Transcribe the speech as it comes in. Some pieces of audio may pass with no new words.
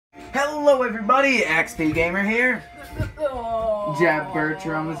Hello everybody, XP Gamer here. Jeb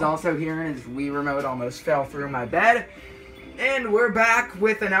Bertram is also here and his Wii remote almost fell through my bed. And we're back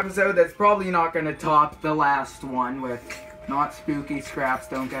with an episode that's probably not going to top the last one with not spooky scraps,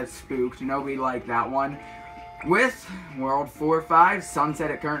 don't get spooked, nobody liked that one. With World 4-5,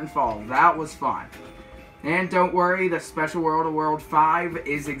 Sunset at Curtain Falls. That was fun. And don't worry, the special world of World 5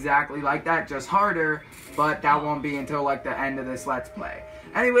 is exactly like that, just harder, but that won't be until like the end of this Let's Play.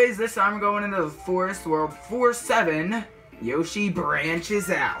 Anyways, this time we're going into the forest, World 4-7, Yoshi branches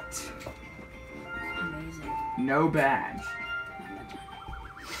out. Amazing. No badge.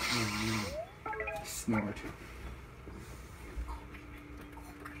 Snort.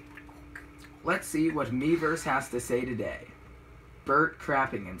 Let's see what Miiverse has to say today. Bert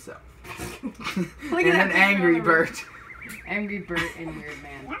crapping himself. Look And at an angry Bert. Angry Bert and Weird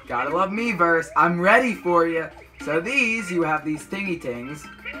Man. Gotta love Miiverse. I'm ready for you. So you have these thingy tings,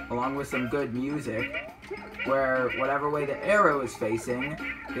 along with some good music, where whatever way the arrow is facing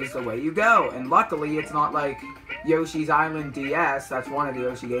is the way you go. And luckily, it's not like Yoshi's Island DS, that's one of the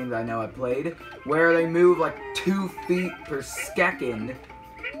Yoshi games I know I played, where they move like 2 feet per second,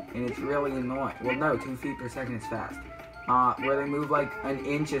 and it's really annoying. Well, no, 2 feet per second is fast. Where they move like an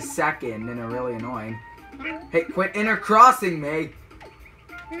inch a second and are really annoying. Hey, quit intercrossing me!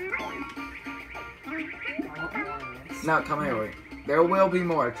 No, come here, wait. There will be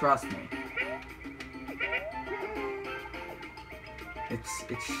more, trust me. It's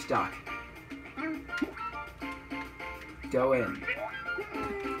stuck. Go in.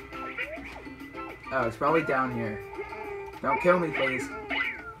 Oh, it's probably down here. Don't kill me, please.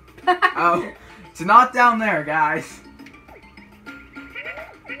 Oh, it's not down there, guys.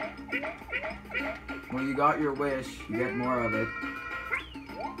 Well, you got your wish. You get more of it.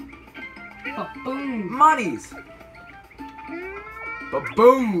 Ba-boom. Monies!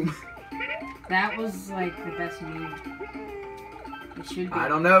 Ba-boom! That was like the best meme. It should be. I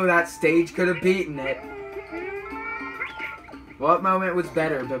don't know, that stage could have beaten it. What moment was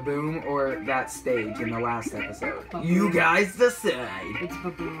better, Ba-boom or that stage in the last episode? Ba-boom. You guys decide. It's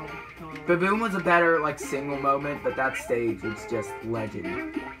Ba-boom. Totally. Ba-boom was a better, like, single moment, but that stage was just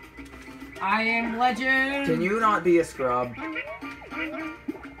legend. I am legend! Can you not be a scrub?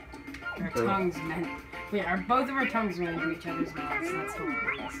 Our tongues meant... Wait, both of our tongues went into each other's mouths. That's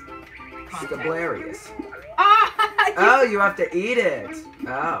hilarious. Scablarious. Ah! Oh, you have to eat it.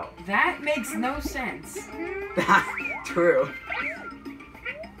 Oh. That makes no sense. True.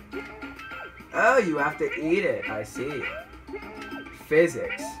 Oh, you have to eat it. I see.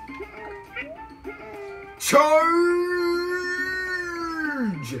 Physics. Charge!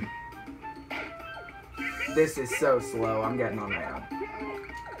 This is so slow. I'm getting on my own.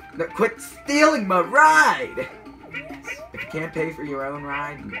 No, quit stealing my ride! Yes. If you can't pay for your own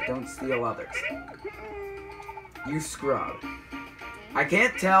ride, don't steal others. You scrub. I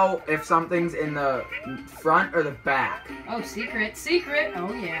can't tell if something's in the front or the back. Oh, secret, secret.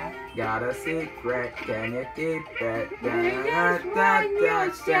 Oh, yeah. Got a secret, can you keep it? You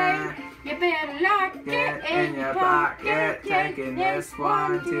better lock Get in your pocket, taking this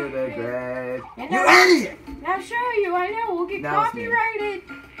one to the grave. And You I'll- idiot! I'll show you, I know, we'll get That was me. copyrighted.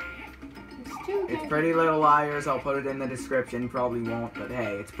 It's too It's good. Pretty Little Liars, I'll put it in the description, probably won't, but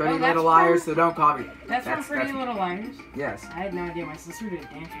hey, it's Pretty Oh, that's Little Liars, from- so don't copy it. That's from Pretty Little Liars. Yes. I had no idea. My sister did a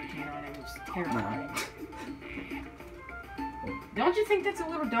dance routine on it. It was terrifying. Don't you think that's a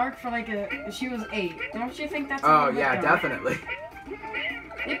little dark for like she was 8? Don't you think that's a Oh, little bit yeah, dark? definitely.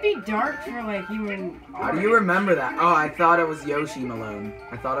 It'd be dark for like even... How do you remember that? Oh, I thought it was Yoshi Malone.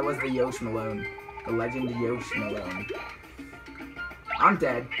 I thought it was the Yoshi Malone. The legend of Yoshi Malone. I'm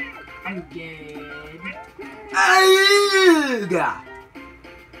dead. I'm dead. Ayuga!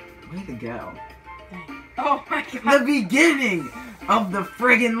 Way to go. Dang. Oh my The god. beginning of the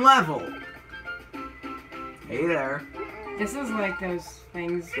friggin' level. Hey there. This is like those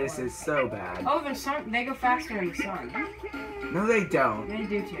things. This is so bad. Oh, there's sun. They go faster in the sun. No, they don't. They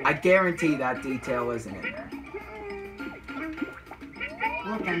do too. I guarantee that detail isn't in there.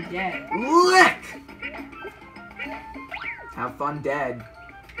 Look, I'm dead. Lick! Have fun dead.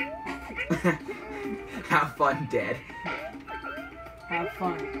 Have fun dead. Have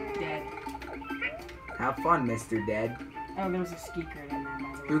fun, dead. Have fun, Mr. Dead. Oh, there's a skeeker in there, by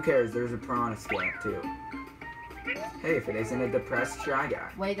the way. Who cares? There's a piranha scamp too. Hey, if it isn't a depressed Shy Guy.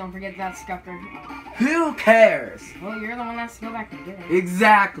 Wait, don't forget that scucker. Who cares? Well, you're the one that has to go back and get it.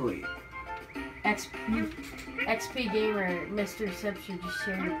 Exactly. XP Gamer, Mr. Seption just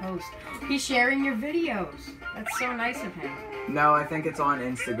shared a post. He's sharing your videos. That's so nice of him. No, I think it's on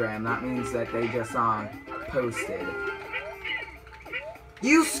Instagram. That means that they just posted.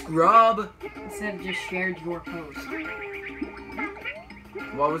 You scrub! Instead of just shared your post.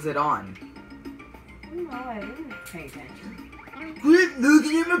 What was it on? No, I didn't pay attention. Quit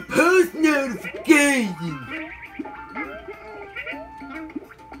looking at my post notifications!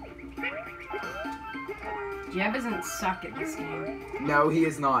 Jeb doesn't suck at this game. No, he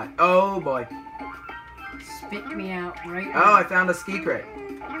is not. Oh boy. Spit me out right Oh, now. I found a secret.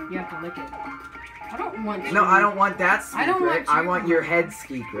 You have to lick it. I don't want you. No, I don't want that secret. I don't want I you. want your head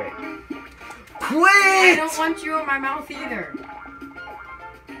secret. I Quit! don't want you in my mouth either.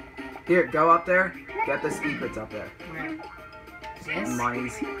 Here, go up there. Get the secrets up there. Where? This?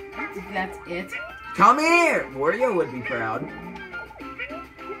 Monies. That's it? Come here! Wario would be proud.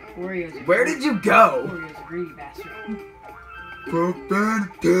 Oreo's a Where did you go? Oreo's a greedy bastard.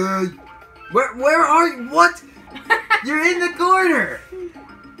 Profanity. Where are you? What? You're in the corner.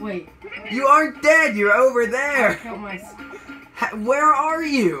 Wait. You aren't dead. You're over I there. killed my... Where are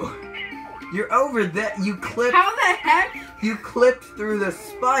you? You're over there. You clipped. How the heck? You clipped through the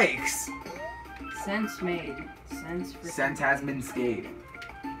spikes. Sense made. Sense has been stayed.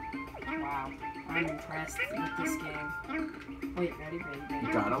 Wow. I'm impressed with this game. Wait, ready?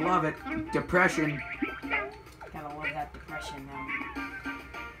 You gotta love it. Depression. Gotta love that depression now.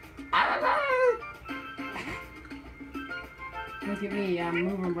 Look at me, I'm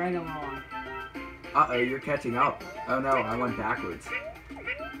moving right along. Uh-oh, you're catching up. Oh no, I went backwards.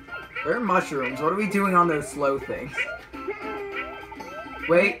 There are mushrooms. What are we doing on those slow things?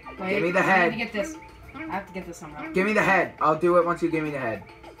 Wait, give me the I head. need to get this. I have to get this somehow. Give me the head. I'll do it once you give me the head.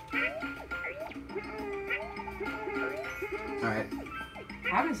 Alright. I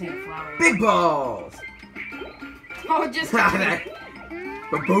haven't seen a flower yet. Big balls! Oh, just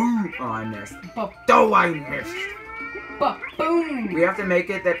Ba-boom! Oh, I missed. Ba- Oh, I missed. boom! We have to make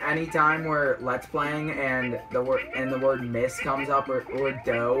it that anytime we're let's playing and the word miss comes up or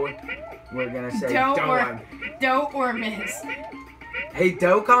dough, we're gonna say Dough or miss. Hey,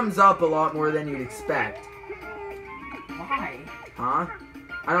 dough comes up a lot more than you'd expect. Why? Huh?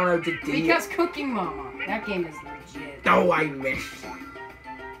 I don't know. Because Cooking Mama. That game is legit. Oh, I missed.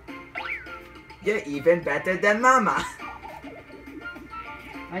 You're even better than Mama.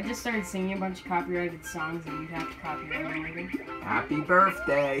 I just started singing a bunch of copyrighted songs and you'd have to copyright them later. Happy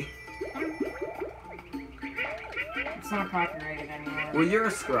birthday. It's not copyrighted anymore. Well, you're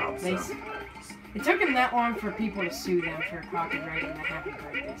a scrub, so. It took them that long for people to sue them for copyrighting the Happy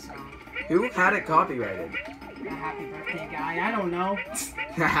Birthday song. Who had it copyrighted? The Happy Birthday guy. I don't know.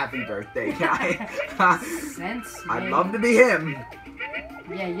 Happy birthday guy. Sense. I'd love to be him.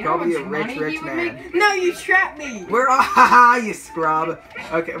 Yeah, you Probably know a how much rich, money rich he would man. make? No, you trapped me! Where are you scrub?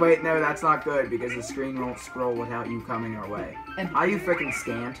 Okay, wait, no, that's not good because the screen won't scroll without you coming our way. Are you freaking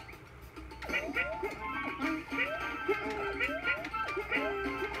scant?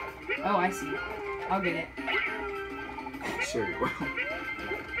 Oh, I see. I'll get it. Sure you will.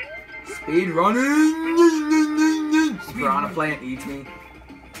 Speed running! Piranha Plant eats me.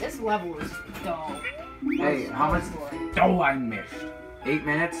 This level is dull. Hey, how much? Oh, I missed. 8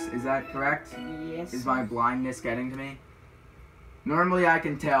 minutes, is that correct? Yes. Is my blindness getting to me? Normally I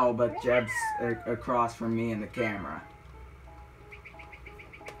can tell, but Jeb's across from me in the camera.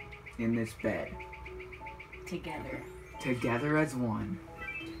 In this bed. Together. Together as one.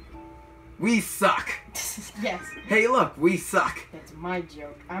 We suck! Yes. Hey look, we suck! That's my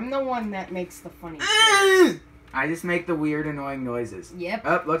joke. I'm the one that makes the funny I just make the weird annoying noises. Yep.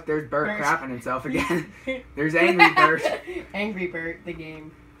 Oh, look, there's Bert Bert. crapping himself again. There's Angry Bert. Angry Bert, the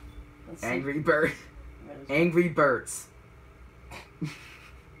game. Let's see. Angry Bert. What is it? Angry Berts.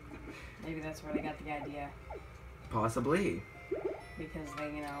 Maybe that's where they got the idea. Possibly. Because they,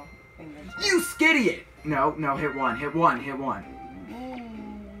 you know, invented. You skidiot! No, hit one.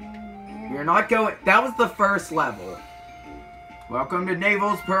 You're not going. That was the first level. Welcome to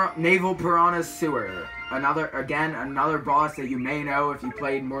Naval Piranha's Sewer. Another boss that you may know if you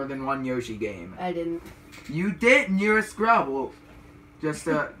played more than one Yoshi game. I didn't. You didn't. You're a scrub. Well, just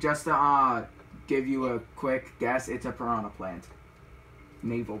to give you a quick guess, it's a piranha plant.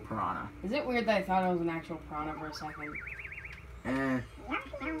 Naval piranha. Is it weird that I thought it was an actual piranha for a second?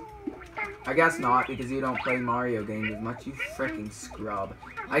 I guess not, because you don't play Mario games as much, you freaking scrub.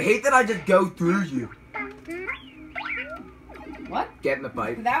 I hate that I just go through you. What? Get in the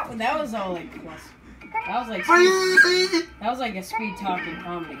pipe. That was all like plus. That was like a speed talking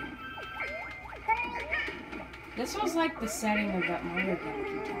comedy. This was like the setting of that Mario game I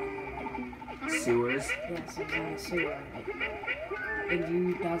keep talking about. Sewers. Yes, it was in the sewer. And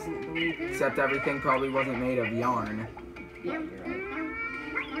you doesn't believe it. Except everything probably wasn't made of yarn. Yeah, you're right.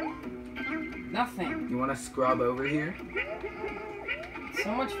 Nothing. You want to scrub over here?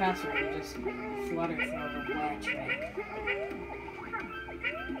 so much faster when you just flutter through the ledge, right?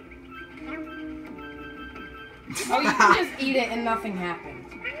 Oh, you can just eat it and nothing happens.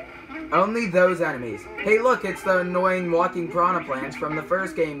 Only those enemies. Hey, look, it's the annoying walking piranha plants from the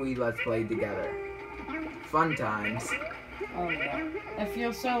first game we let's played together. Fun times. Oh yeah. It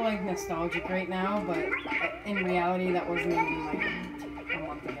feels so like nostalgic right now, but in reality that wasn't even like a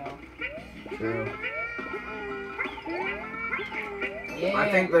month ago. True. Yeah. I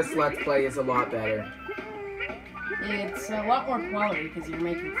think this let's play is a lot better. It's a lot more quality because you're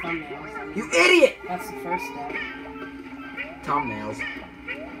making thumbnails. I mean, You idiot! that's the first step. Thumbnails.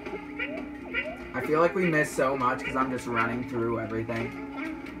 I feel like we missed so much because I'm just running through everything.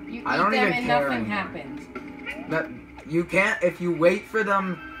 You I eat don't them even and care nothing anymore. happens. But you can't, if you wait for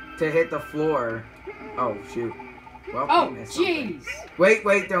them to hit the floor. Oh, shoot. Well, Oh, we missed something. jeez!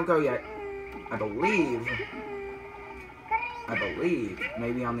 Wait, don't go yet. I believe,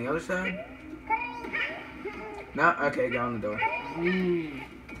 maybe on the other side? No? Okay, go on the door.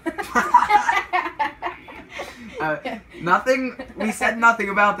 Nothing, we said nothing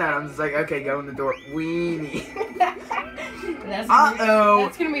about that. I'm just like, okay, go in the door. Weenie. That's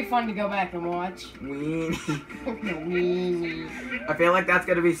gonna be fun to go back and watch. Weenie. Weenie. I feel like that's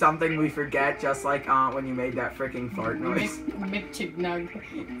gonna be something we forget, just like when you made that freaking fart noise. McChicknug.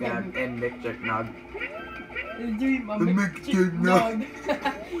 Yeah, and McChicknug. McChicknug.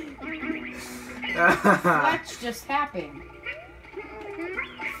 Fletch just happened.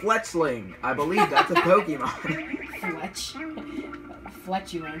 Fletchling. I believe that's a Pokemon. Fletch.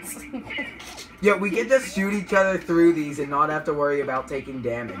 Fletulence. Yeah, we can just shoot each other through these and not have to worry about taking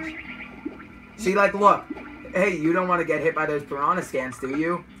damage. See, like, look. Hey, you don't want to get hit by those piranha scans, do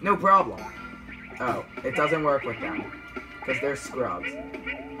you? No problem. Oh, it doesn't work with them. Because they're scrubs.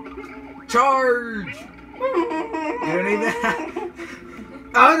 Charge! You don't need that?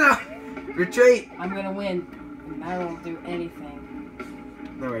 Oh, no! Retreat! I'm gonna win. And I won't do anything.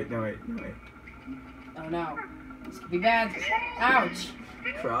 No, wait. Oh no. This could be bad. Ouch!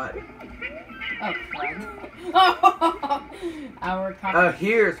 Crud. Oh, crud. Oh! Our cock. Oh,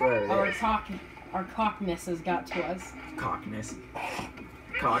 here's where it is. Our cockness has got to us. Cockness.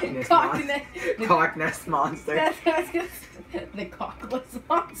 Cockness. Cockness. Cockness monster. The cockless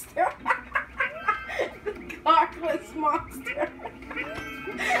monster. The cockless monster.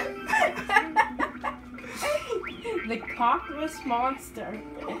 The cockless monster.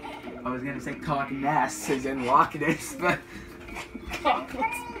 I was gonna say cockness as in Loch Ness, but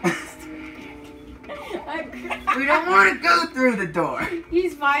Cockless monster. we don't want to go through the door.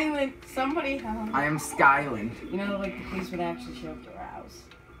 He's violent. Somebody help. I am Skyland. You know, like the police would actually show up to our house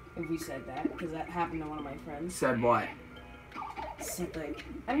if we said that, because that happened to one of my friends. Said what? Said like,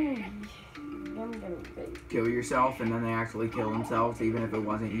 I'm gonna Kill yourself, and then they actually kill themselves, even if it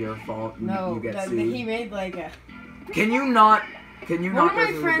wasn't your fault. And no, you get he sued. made like a. Can you not? One of go my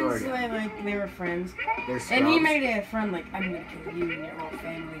through the door friends, again? they were friends, They're and he scrubs. made a friend like, I'm gonna kill you and your whole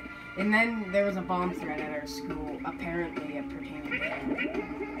family. And then there was a bomb threat at our school, apparently it pertained to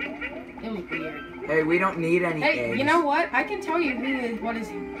him. It was weird. Hey, we don't need any Hey, eggs. you know what? I can tell you what is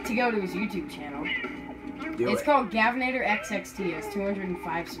to go to his YouTube channel. It's called Gavinator XXT. It has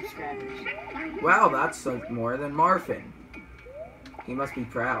 205 subscribers. Wow, that's like more than Marfin. He must be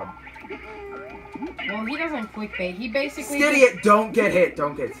proud. Well, he doesn't clickbait. He basically Idiot! Don't get hit.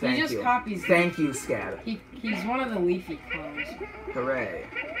 Don't get. Thank he just you. copies. Thank you, Scab. He's one of the Leafy clones. Hooray!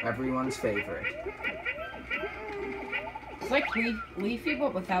 Everyone's favorite. It's like Leafy,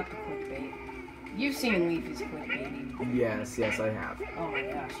 but without the clickbait. You've seen Leafy's clickbait. Yes, I have. Oh my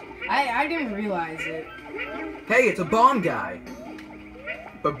gosh. I didn't realize it. Hey, it's a bomb guy.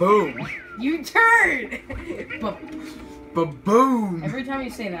 Ba-boom. You turd! Ba-boom. Every time you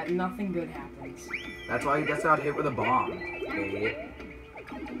say that, nothing good happens. That's why he gets got hit with a bomb. Idiot.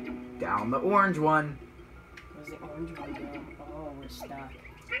 Down the orange one. Where's the orange one go? Oh, we're stuck.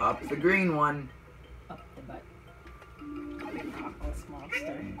 Up the green one. Up the butt. Cockless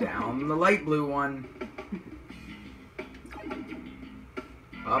monster. Down the light blue one.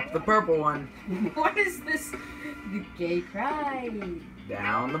 Up the purple one. What is this? The gay cry.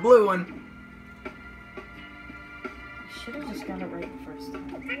 Down the blue one. Should have just got it right the first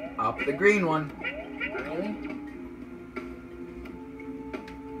time. Up the green one. Really?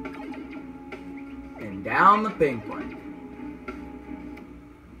 And down the pink one.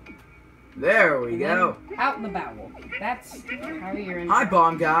 There we go. Out the bowel. That's how you're in. Hi,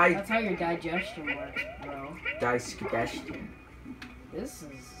 bomb guy. That's how your digestion works, bro. Digestion. This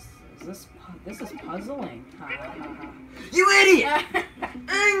is This is puzzling. You idiot!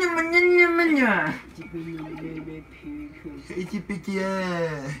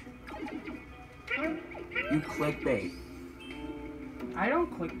 You clickbait. I don't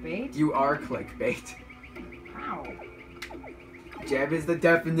clickbait. You are clickbait. How? Jeb is the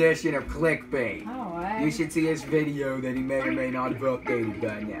definition of clickbait. Oh, You should see his video that he may or may not have updated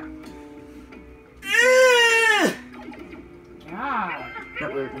by now. God.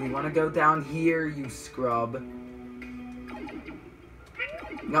 We want to go down here, you scrub.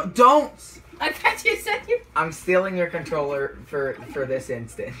 No, don't! I thought you said you... I'm stealing your controller for this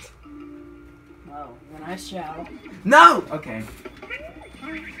instant. Well, then I shall. No! Okay.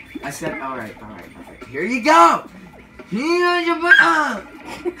 I said, alright. Here you go! Here's your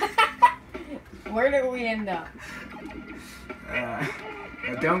Where did we end up? Now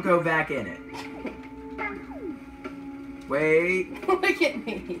don't go back in it. Wait. Look at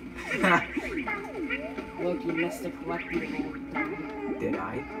me. Look, you missed a collectible. Did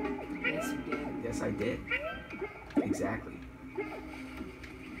I? Yes, you did. Yes, I did. Exactly.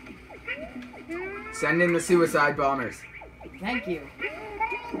 Send in the suicide bombers. Thank you.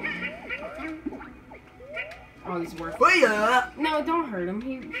 Oh, he's worth it. Booyah! No, don't hurt him.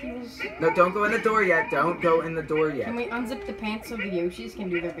 He was... No, don't go in the door yet. Don't go in the door yet. Can we unzip the pants so the Yoshis can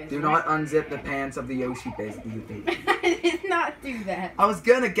do their business? Do not unzip the pants of the Yoshi business. I did not do that. I was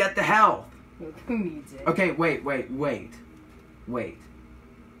gonna get the health. Look, who needs it? Okay, wait.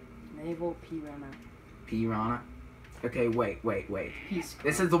 Naval Piranha. Piranha? Okay, wait. Peace.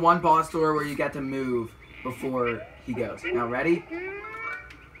 This is the one boss door where you get to move before he goes. Now, ready?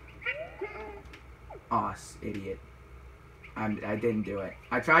 Aw, idiot. I didn't do it.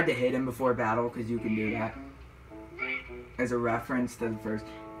 I tried to hit him before battle, because you can do that. As a reference to the first...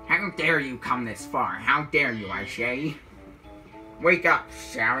 How dare you come this far? How dare you, I say? Wake up,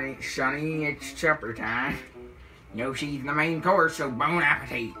 Sonny, it's supper time. Yoshi's the main course, so bon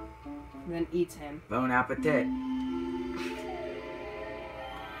appetit. And then eats him. Bon appetit.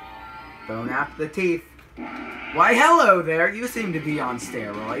 Bon appetit. Why, hello there. You seem to be on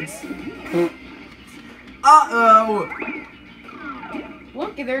steroids. Uh-oh!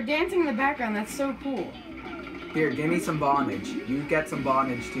 Look, they're dancing in the background. That's so cool. Here, give me some bondage. You get some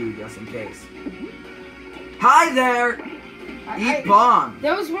bondage too, just in case. Hi there! Eat bomb!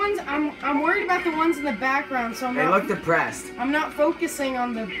 Those ones, I'm worried about the ones in the background, so They look depressed. I'm not focusing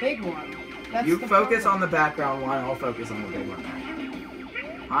on the big one. That's You the focus problem. on the background one, I'll focus on the big one.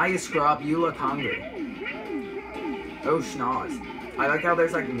 Hi, you scrub, you look hungry. Oh, schnoz. I like how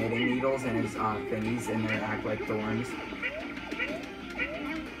there's like knitting needles in his thingies and they act like thorns.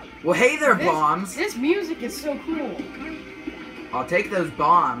 Well, hey there, bombs! This music is so cool. I'll take those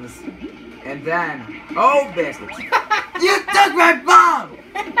bombs, and then... Oh, biscuits! You took my bomb!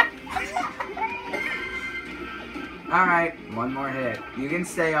 Alright, one more hit. You can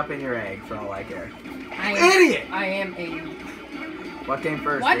stay up in your egg for all I care. Idiot! I am a... What came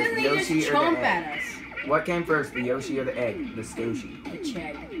first, Why the doesn't he Yoshi just or the chomp egg? at us? What came first, the Yoshi or the egg? The Stoshi. The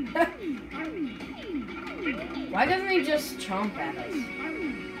Chegg. Why doesn't he just chomp at us?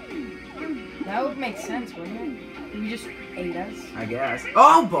 That would make sense, wouldn't it? He just ate us. I guess.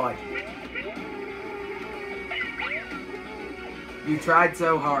 Oh, boy! You tried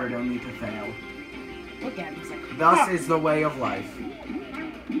so hard only to fail. Look at him, he's like... Thus is the way of life.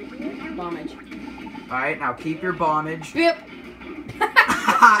 Bombage. Alright, now keep your bombage. Bip!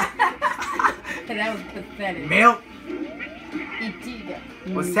 That was pathetic. Milk! Itiga.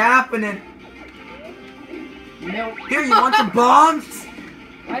 What's happening? Milk. Here, you want some bombs?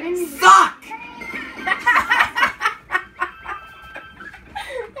 Why didn't you... Suck!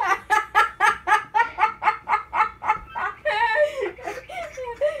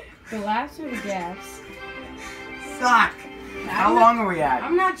 The laughs or the gaffs? Suck! How long are we at?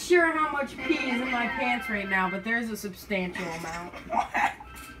 I'm not sure how much pee is in my pants right now, but there's a substantial amount.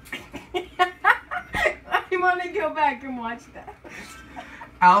 I want to go back and watch that.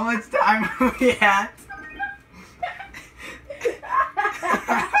 How much time are we at?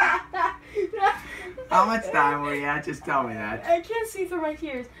 How much time are we at? Just tell me that. I can't see through my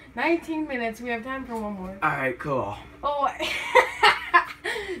tears. 19 minutes. We have time for one more. Alright, cool. Oh.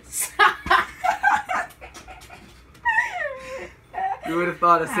 Who would have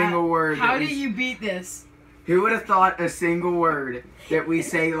thought a single word? How do you beat this? Who would have thought a single word that we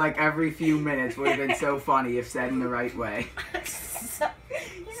say like every few minutes would have been so funny if said in the right way? You say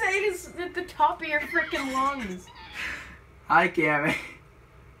it is at the top of your freaking lungs. Hi, Cammy.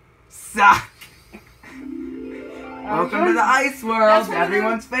 Suck. Welcome to the ice world,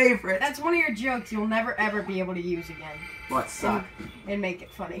 everyone's favorite. That's one of your jokes you'll never ever be able to use again. What, suck? And make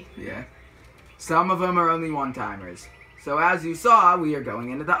it funny. Yeah. Some of them are only one-timers. So as you saw, we are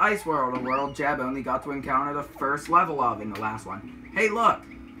going into the ice world, a world Jeb only got to encounter the first level of in the last one. Hey, look.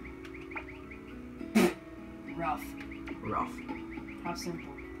 Rough. Rough. How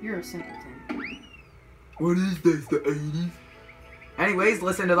simple. You're a simpleton. What is this, the 80s? Anyways,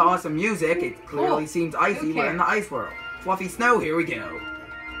 listen to the awesome music. It clearly seems icy. We're in the ice world. Fluffy snow, here we go.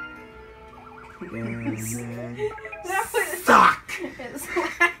 Suck!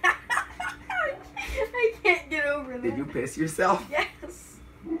 I can't get over that. Did you piss yourself? Yes.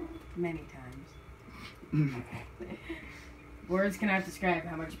 Many times. Words cannot describe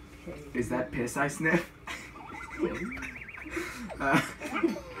how much piss. Is that piss I sniff?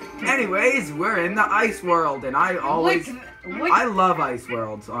 Anyways, we're in the ice world, and I love ice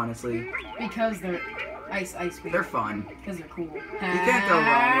worlds, honestly. Because they're ice. They're fun. Because they're cool. You can't go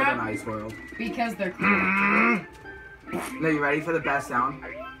wrong with an ice world. Because they're cool. No, you ready for the best sound?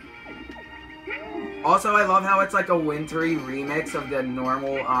 Also, I love how it's like a wintry remix of the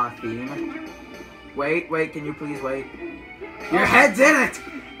normal theme. Wait, can you please wait? Your head's in it!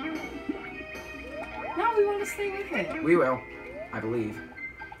 No, we want to stay with it. We will, I believe.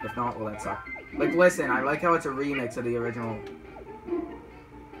 If not, well, that sucks. Like, listen, I like how it's a remix of the original.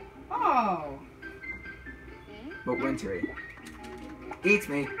 Oh. But wintry. Eats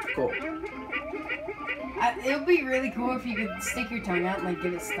me. Cool. It would be really cool if you could stick your tongue out and like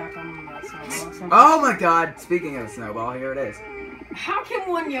get it stuck on the snowball or something. Oh my god! Speaking of the snowball, here it is. How can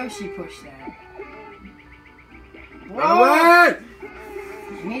one Yoshi push that? Run away!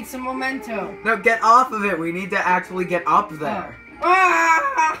 You need some memento. No, get off of it. We need to actually get up there. Oh.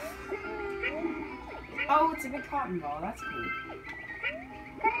 Ah! Oh, it's a big cotton ball. That's cool.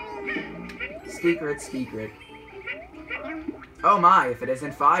 Secret. Oh my, if it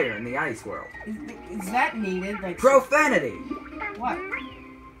isn't fire in the ice world. Is that needed? Like profanity! What?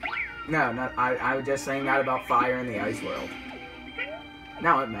 No, I was just saying that about fire in the ice world.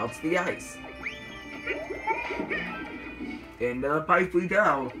 Now it melts the ice. Into the pipe we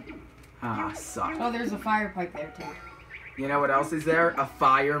go. Ah, suck. Oh, there's a fire pipe there too. You know what else is there? A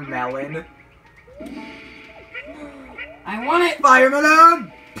fire melon. I want it! Fire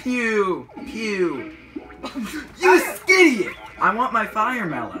melon! Pew! Pew! You idiot! I want my fire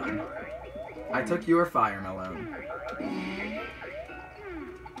melon. I took your fire melon.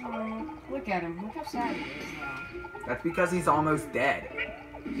 Oh, look at him. Look how sad he is now. That's because he's almost dead.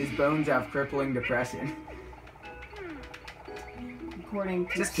 His bones have crippling depression. According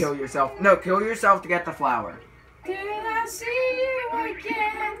to just kill yourself. No, kill yourself to get the flower. Till I see you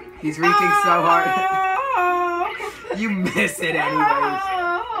again. He's reaching so hard. You miss it anyways.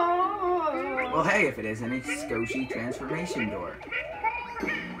 Well, hey, if it isn't, it's SUCC transformation door.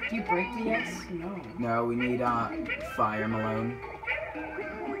 Do you break the X? No. No, we need fire Malone.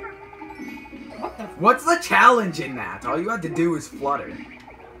 What the? What's the challenge in that? All you had to do is flutter.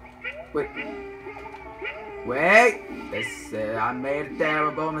 Wait. I made a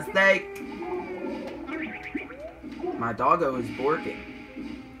terrible mistake. My doggo is borking.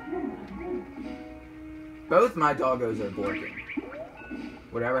 Both my doggos are borking.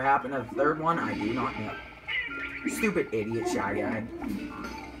 Whatever happened to the third one, I do not know. Stupid idiot Shy Guy.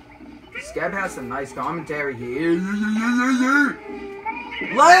 Skeb has some nice commentary here.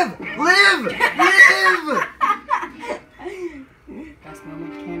 Live! Live! Live! Best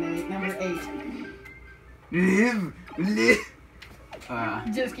moment candidate number 8. Live!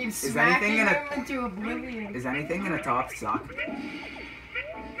 Live! Just keep smacking him into oblivion. Is anything in a top suck?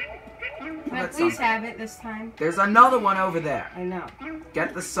 Can I please have it this time? There's another one over there. I know.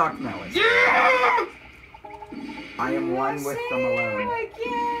 Get the suck melon. Yeah! I am one with the Malone.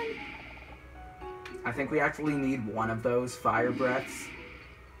 Again. I think we actually need one of those fire breaths.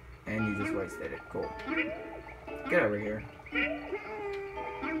 And you just wasted it. Cool. Get over here.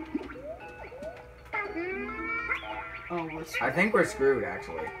 Oh, we're screwed. I think we're screwed,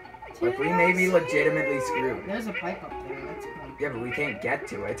 actually. Like, we may be legitimately screwed. There's a pipe up there. That's cool. Yeah, but we can't get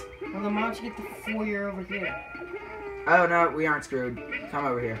to it. Well, then why don't you get the foyer over here? Oh, no, we aren't screwed. Come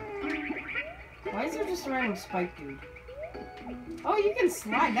over here. Why is there just a random spike dude? Oh, you can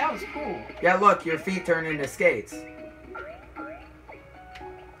slide. That was cool. Yeah, look, your feet turn into skates.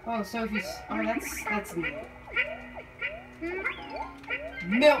 Oh, so if you... Oh, that's neat.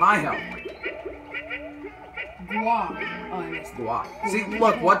 Milk. My help. Guac. Oh, I missed it. Guac. See,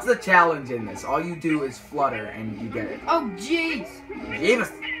 look, what's the challenge in this? All you do is flutter and you get it. Oh, jeez.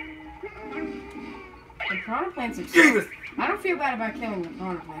 Jeebus. The piranha plants are... Jeebus. I don't feel bad about killing the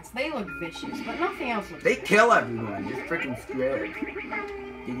piranha plants. They look vicious, but nothing else looks They vicious. kill everyone. You're freaking scared.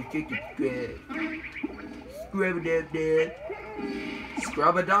 You're freaking scared. Scrub-a-dub-dub.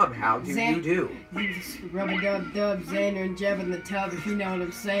 Scrub-a-dub, how do you do? Rub-a-dub-dub, Xander and Jeb in the tub, if you know what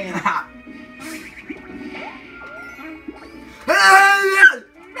I'm saying.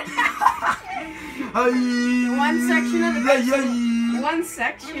 One section of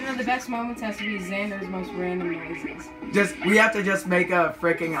the best moments has to be Xander's most random noises. We have to just make a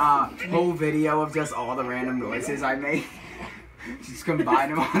freaking whole video of just all the random noises I make. Just combine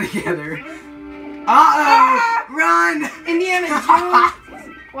them all together. Uh-oh! Run! Indiana Jones!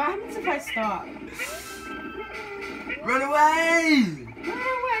 What happens if I stop? Run away! Run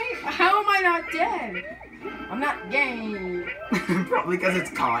away! How am I not dead? I'm not gay. Probably because it's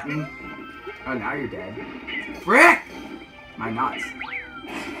cotton. Oh, now you're dead. Frick! My nuts.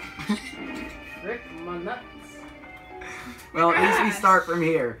 Frick my nuts. Well, at least we start from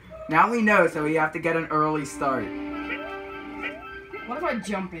here. Now we know, so we have to get an early start. What if I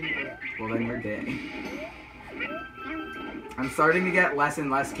jump into it? Well, then you're dead. I'm starting to get less and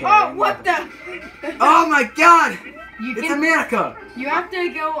less caring. Oh, what the? Oh my god! You It's can, America! You have to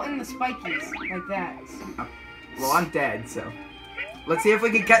go in the spikies, like that. Well, I'm dead, so. Let's see if we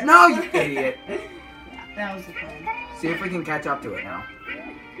can catch. No, you idiot! That was the plan. See if we can catch up to it now.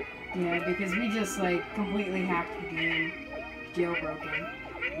 Yeah, because we just, like, completely hacked the game. Jailbroken.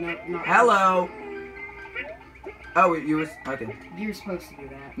 No, not. Hello! Oh, you were. Okay. You were supposed to do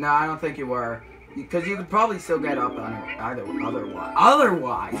that. No, I don't think you were. Because you could probably still get up on it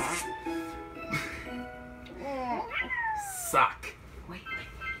otherwise. Suck. Wait.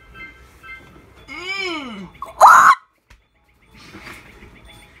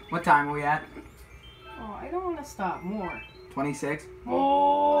 What time are we at? Oh, I don't want to stop. More. 26?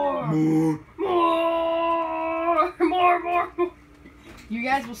 More. More. More. You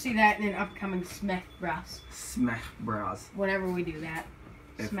guys will see that in an upcoming Smack Bros. Smack Bros. Whenever we do that.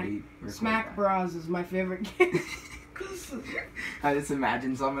 Smack that. Bros is my favorite game. I just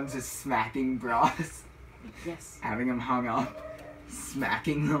imagine someone just smacking bras. Yes. Having them hung up.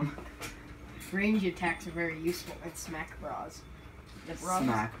 Smacking them. Range attacks are very useful in Smack Bros. The bros.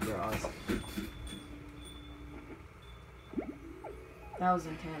 Smack Bros. That was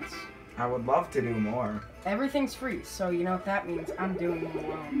intense. I would love to do more. Everything's free, so you know what that means. I'm doing it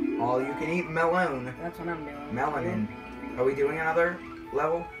alone. All you can eat melon. That's what I'm doing. Melanin. Are we doing another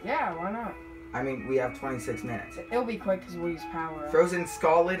level? Yeah, why not? I mean, we have 26 minutes. It'll be quick because we'll use power. Frozen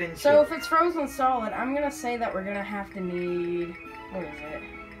Scalded and So shit. if it's frozen solid, I'm gonna say that we're gonna have to need. What is it?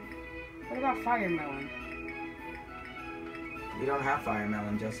 What about fire melon? We don't have fire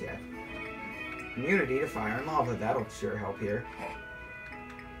melon just yet. Immunity to fire and lava. That'll sure help here.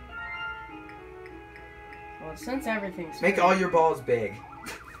 Well, since everything's Make free, all your balls big.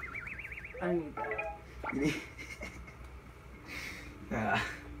 I need that.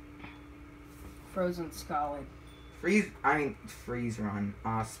 Frozen solid. Freeze run.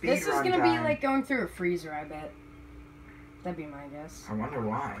 Speed This is run gonna time. be like going through a freezer, I bet. That'd be my guess. I wonder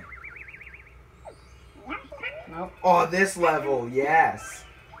why. Nope. Oh, this level, yes.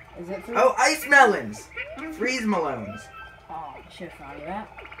 Is it through? Oh, ice melons. Freeze melons. Oh, I should have thought of that.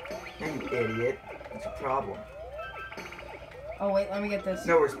 You idiot. That's a problem. Oh wait, let me get this.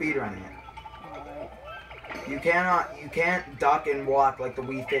 No, we're speed running it. Alright. You can't duck and walk like the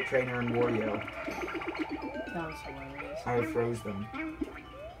Wii Fit Trainer and Wario. That was hilarious. I froze them.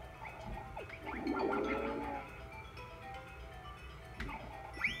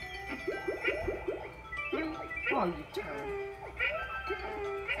 Oh, you turd.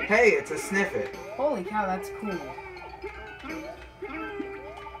 Hey, it's a Sniffit. Holy cow, that's cool.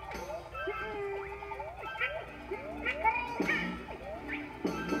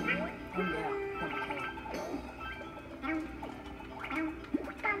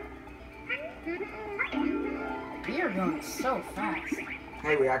 Oh yeah, we are going so fast.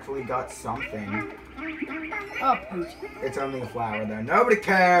 Hey, we actually got something. Oh, pooch. It's only a flower, though. Nobody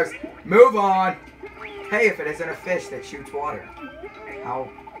cares. Move on. Hey, if it isn't a fish that shoots water. How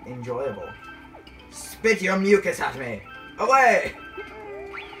enjoyable. Spit your mucus at me. Away.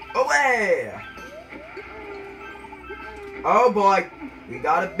 Away. Oh, boy. We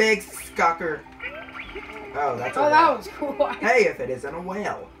got a big skucker. Oh, that's a Oh, whale. that was cool. Hey, if it isn't a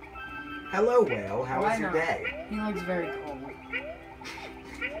whale. Hello, whale. How Why was your not? day? He looks very cold.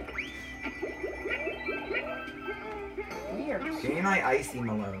 Weird. Give me my icy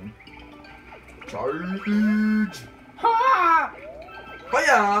Malone. Charge! Ha!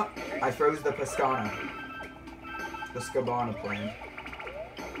 Hiya! I froze the Pascana. The Scabana plant.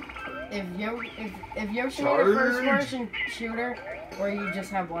 if Yoshi made a first person shooter where you just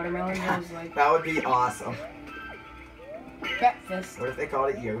have watermelons, I was like, that would be awesome. breakfast. What if they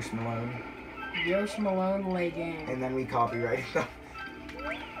called it Yoshi Malone? Yoshi Malone lay game. And then we copyright them.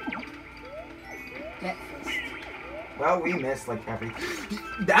 Breakfast. Well, we missed like everything.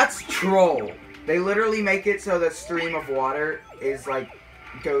 That's troll. They literally make it so the stream of water is like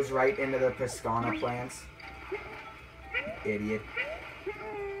goes right into the Piscana plants. Idiot.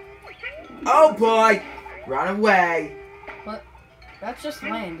 Oh boy! Run away! What? That's just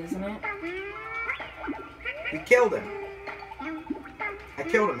land, isn't it? We killed him. I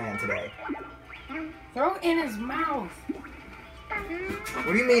killed a man today. Throw it in his mouth.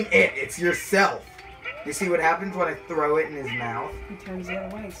 What do you mean it? It's yourself. You see what happens when I throw it in his mouth? He turns the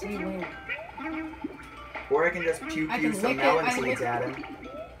other way, so you win. Or I can just pew some melon seeds at him.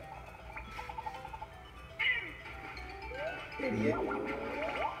 Idiot.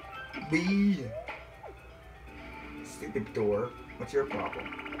 Bee. Stupid door. What's your problem?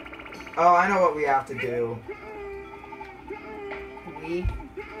 Oh, I know what we have to do. We?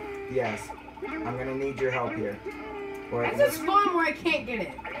 Yes. I'm gonna need your help here. Or Why does it spawn where I can't get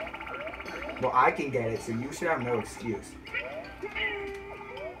it? Well, I can get it, so you should have no excuse.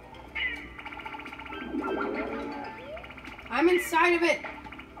 I'm inside of it.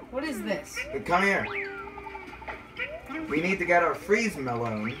 What is this? But come here. We need to get our freeze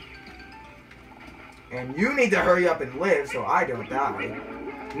melon. And you need to hurry up and live so I don't die.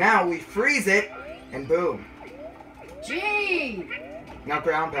 Now we freeze it, and boom. Gee! Now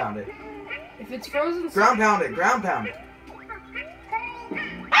ground pound it. If it's frozen... Ground pound it, ground pound it.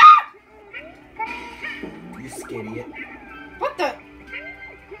 You skidiot. What the?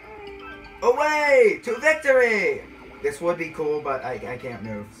 Away! To victory! This would be cool, but I can't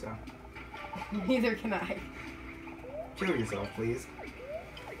move, so. Neither can I. Kill yourself, please.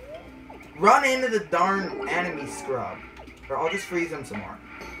 Run into the darn enemy scrub. Or I'll just freeze him some more.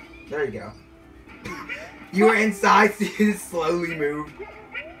 There you go. You were inside, so you just slowly moved.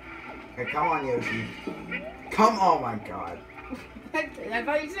 Okay, come on, Yoshi. Come, oh my god. I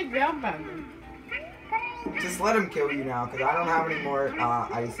thought you said ground pounder. Just let him kill you now, because I don't have any more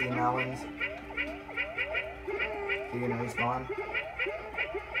icy melons. You gonna respawn?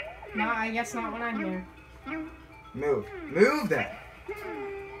 No, I guess not when I'm here. Move. Move then!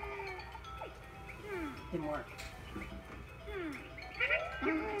 Didn't work.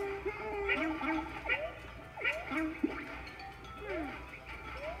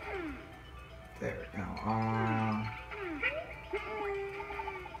 There we go.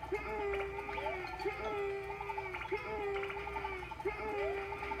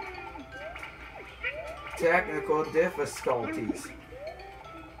 Technical difficulties.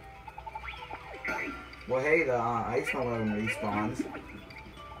 Well, hey, the Ice Malone respawns.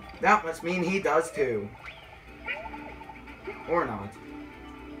 That must mean he does too. Or not.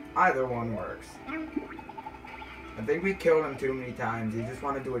 Either one works. I think we killed him too many times. He just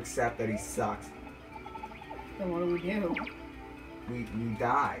wanted to accept that he sucks. Then what do we do? We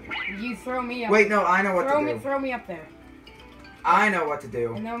die. You throw me up. Wait, no, I know what to do. Throw me up there. I know what to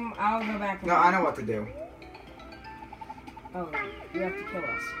do. And then I'll go back. No, I know what to do. Oh, you have to kill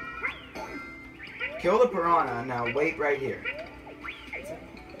us. Kill the piranha. Now wait right here.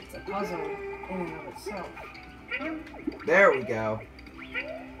 It's a puzzle in and of itself. There we go.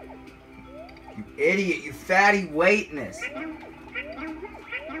 You idiot, you fatty weightness.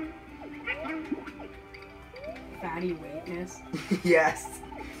 Fatty weightness? Yes.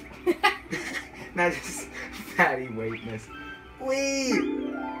 Not just fatty weightness. Wee!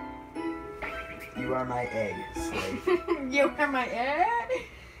 You are my egg, slave. You are my egg?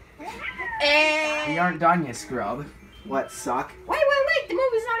 We aren't done yet, scrub. What, suck? Wait, the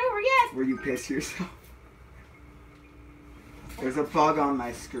movie's not over yet! Where you piss yourself? There's a bug on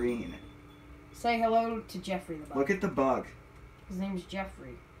my screen. Say hello to Jeffrey the bug. Look at the bug. His name's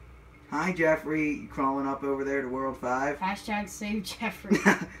Jeffrey. Hi, Jeffrey. You crawling up over there to World 5? Hashtag save Jeffrey.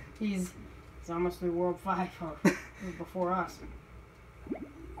 He's almost through World 5 before us.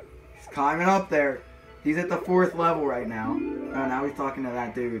 He's climbing up there. He's at the 4th level right now. Oh, now he's talking to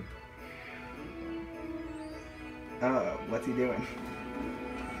that dude. What's he doing?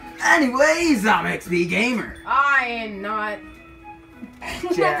 Anyways, I'm XP Gamer. I am not.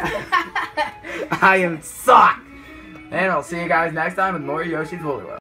 Yeah. I am suck. And I'll see you guys next time with more Yoshi's Woolly World.